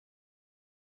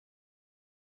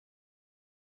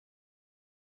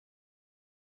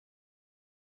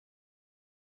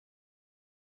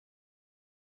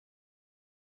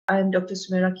I'm Dr.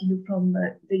 Sumera Keeno from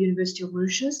the University of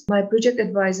Mauritius. My project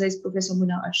advisor is Professor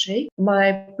MENA-FRI.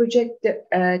 My project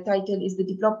title is the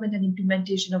development and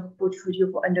implementation of a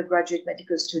portfolio for undergraduate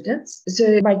medical students.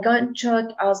 So my Gantt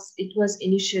chart as it was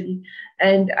initially,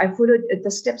 and I followed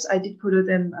the steps. I did follow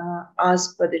them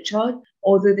as per the chart,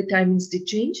 although the timings did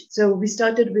change. So we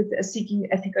started with seeking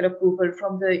ethical approval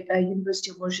from the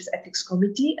University of Mauritius Ethics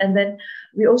Committee. And then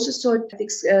we also sought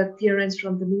ethics clearance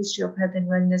from the Ministry of Health and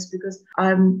Wellness, because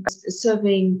I'm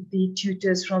surveying the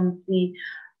tutors from the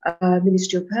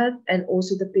Ministry of Health and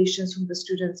also the patients whom the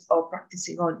students are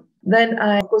practicing on. Then,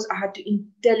 of course, I had to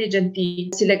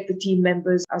intelligently select the team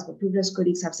members. As my previous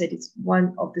colleagues have said, it's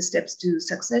one of the steps to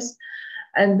success.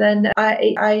 And then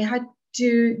I had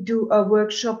to do a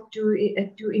workshop to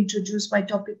introduce my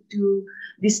topic to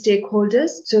the stakeholders.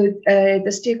 So the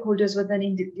stakeholders were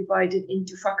then divided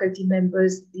into faculty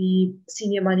members, the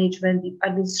senior management, the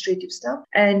administrative staff,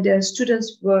 and a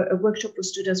workshop for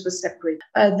students was separate.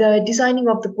 The designing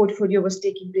of the portfolio was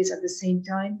taking place at the same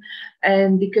time,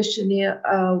 and the questionnaire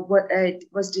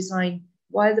was designed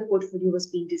while the portfolio was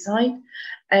being designed.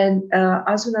 And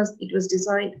as soon as it was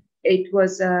designed, it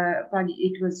was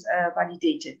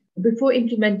validated. Before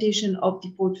implementation of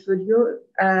the portfolio,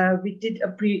 we did a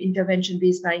pre-intervention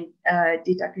baseline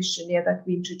data questionnaire that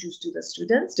we introduced to the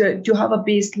students to have a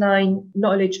baseline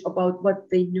knowledge about what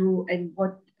they know and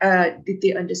what did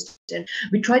they understand.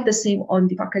 We tried the same on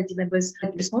the faculty members'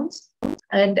 response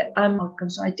and outcome.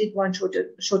 So I did one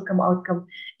short-term outcome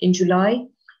in July,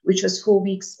 which was 4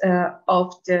 weeks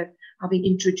after having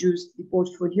introduced the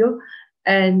portfolio.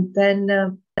 And then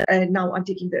now I'm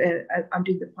doing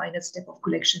the final step of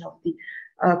collection of the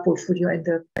portfolio and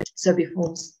the survey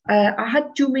forms. I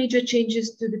had two major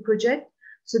changes to the project.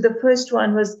 So the first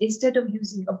one was, instead of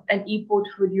using an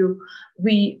e-portfolio,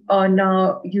 we are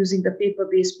now using the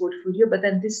paper-based portfolio. But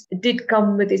then this did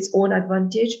come with its own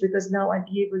advantage, because now I'll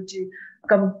be able to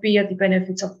compare the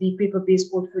benefits of the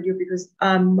paper-based portfolio, because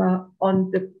I'm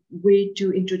on the way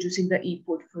to introducing the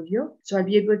e-portfolio. So I'll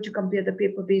be able to compare the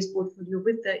paper-based portfolio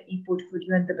with the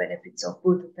e-portfolio and the benefits of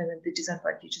both of them and the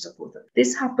disadvantages of both of them.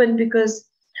 This happened because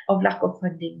of lack of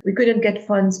funding. We couldn't get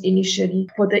funds initially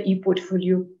for the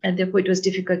e-portfolio, and therefore it was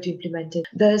difficult to implement it.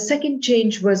 The second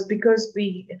change was because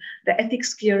the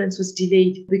ethics clearance was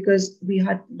delayed because we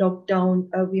had lockdown.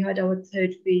 We had our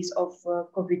third phase of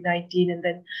COVID-19, and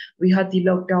then we had the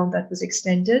lockdown that was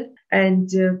extended, and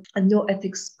no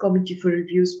ethics committee for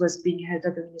reviews was being held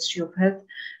at the Ministry of Health,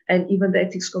 and even the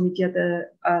ethics committee at the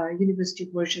University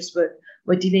of Mauritius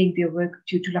were delaying their work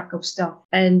due to lack of staff.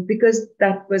 And because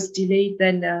that was delayed,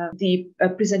 then the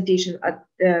presentation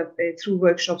through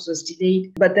workshops was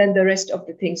delayed. But then the rest of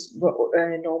the things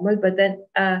were normal. But then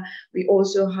we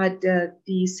also had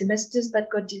the semesters that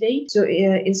got delayed. So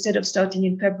instead of starting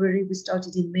in February, we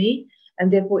started in May.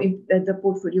 And therefore, the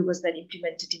portfolio was then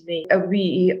implemented in May.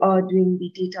 We are doing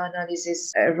the data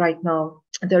analysis right now.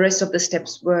 The rest of the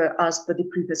steps were as per the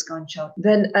previous Gantt chart.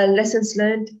 Then lessons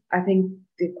learned, I think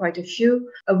there are quite a few.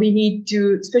 We need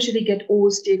to especially get all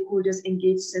stakeholders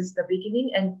engaged since the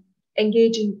beginning, and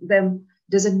engaging them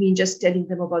doesn't mean just telling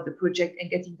them about the project and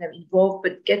getting them involved,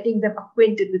 but getting them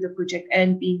acquainted with the project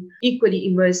and being equally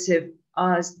immersive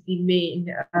as the main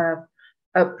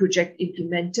project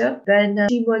implementer. Then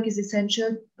teamwork is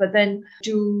essential, but then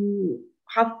to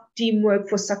have teamwork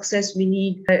for success, we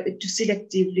need to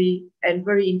selectively and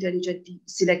very intelligently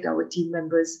select our team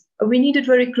members. We needed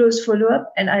very close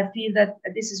follow-up, and I feel that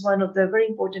this is one of the very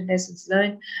important lessons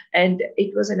learned, and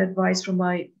it was an advice from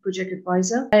my project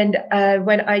advisor. And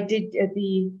when I did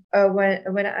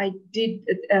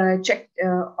check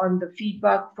on the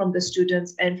feedback from the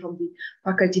students and from the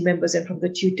faculty members and from the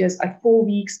tutors at 4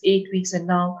 weeks, 8 weeks, and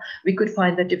now we could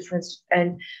find the difference.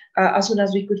 And as soon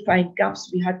as we could find gaps,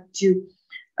 we had to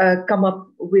come up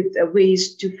with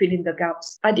ways to fill in the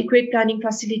gaps. Adequate planning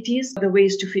facilities, the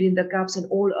ways to fill in the gaps and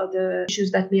all other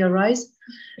issues that may arise.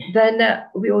 Then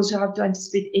we also have to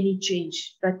anticipate any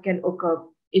change that can occur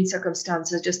in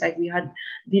circumstances, just like we had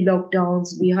the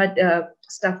lockdowns, we had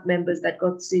staff members that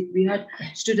got sick, we had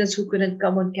students who couldn't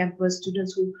come on campus,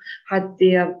 students who had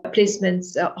their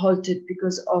placements halted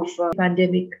because of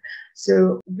pandemic.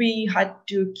 So we had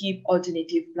to keep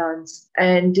alternative plans.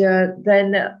 And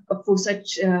then for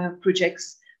such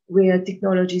projects where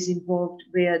technology is involved,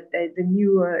 where the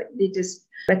newer, latest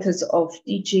methods of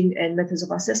teaching and methods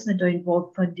of assessment are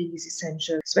involved, funding is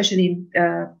essential, especially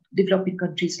in developing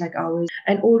countries like ours.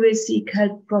 And always seek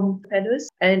help from fellows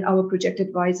and our project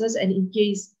advisors. And in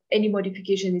case any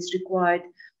modification is required,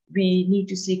 we need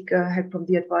to seek help from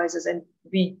the advisors. And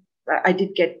I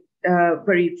did get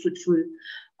very fruitful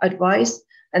advice.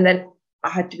 And then I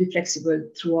had to be flexible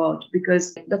throughout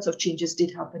because lots of changes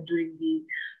did happen during the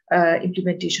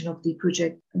implementation of the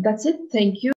project. That's it.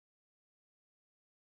 Thank you.